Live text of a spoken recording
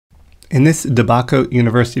In this DeBacco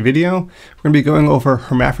University video, we're going to be going over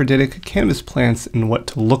hermaphroditic cannabis plants and what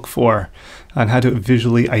to look for on how to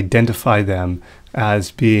visually identify them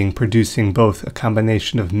as being producing both a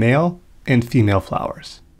combination of male and female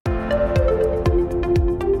flowers.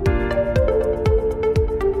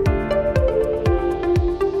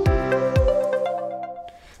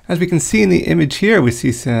 As we can see in the image here, we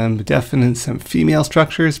see some female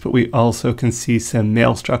structures, but we also can see some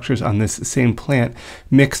male structures on this same plant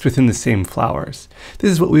mixed within the same flowers.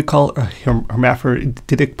 This is what we call a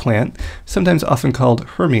hermaphroditic plant, sometimes often called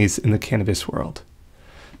Hermies in the cannabis world.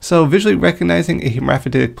 So visually recognizing a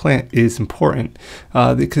hermaphroditic plant is important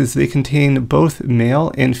because they contain both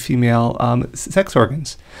male and female sex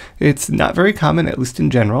organs. It's not very common, at least in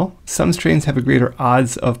general. Some strains have a greater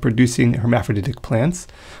odds of producing hermaphroditic plants,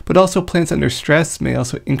 but also plants under stress may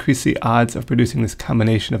also increase the odds of producing this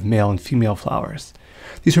combination of male and female flowers.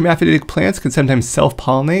 These hermaphroditic plants can sometimes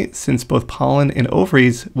self-pollinate, since both pollen and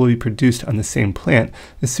ovaries will be produced on the same plant,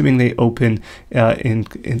 assuming they open at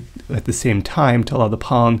the same time to allow the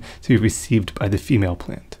pollen to be received by the female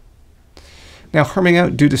plant. Now, herming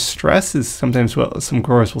out due to stress is sometimes what some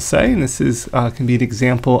growers will say, and this can be an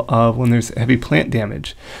example of when there's heavy plant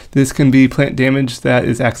damage. This can be plant damage that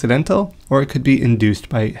is accidental, or it could be induced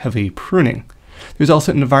by heavy pruning. There's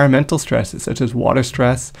also environmental stresses such as water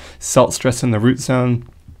stress, salt stress in the root zone,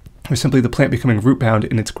 or simply the plant becoming root bound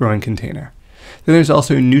in its growing container. Then there's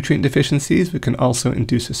also nutrient deficiencies, which can also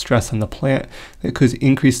induce a stress on the plant that could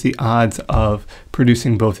increase the odds of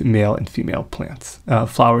producing both male and female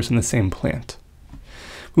flowers in the same plant.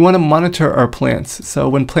 We want to monitor our plants, so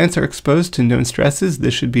when plants are exposed to known stresses,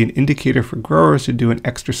 this should be an indicator for growers to do an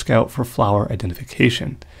extra scout for flower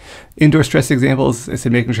identification. Indoor stress examples, I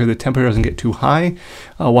said, making sure the temperature doesn't get too high,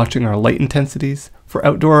 watching our light intensities. For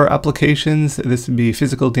outdoor applications, this would be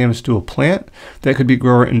physical damage to a plant. That could be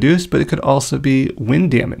grower induced, but it could also be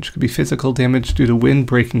wind damage. It could be physical damage due to wind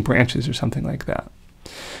breaking branches or something like that.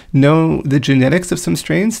 Know the genetics of some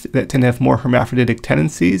strains that tend to have more hermaphroditic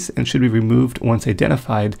tendencies and should be removed once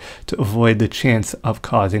identified to avoid the chance of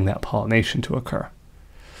causing that pollination to occur.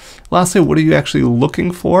 Lastly, what are you actually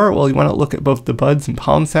looking for? Well, you want to look at both the buds and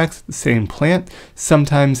pollen sacs of the same plant,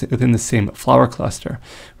 sometimes within the same flower cluster.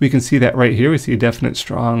 We can see that right here. We see a definite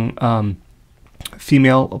strong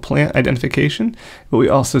female plant identification, but we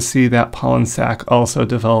also see that pollen sac also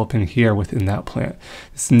developing here within that plant.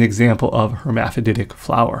 This is an example of hermaphroditic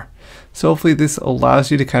flower. So hopefully this allows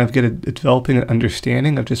you to kind of get a developing an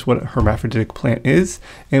understanding of just what a hermaphroditic plant is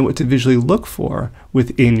and what to visually look for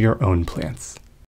within your own plants.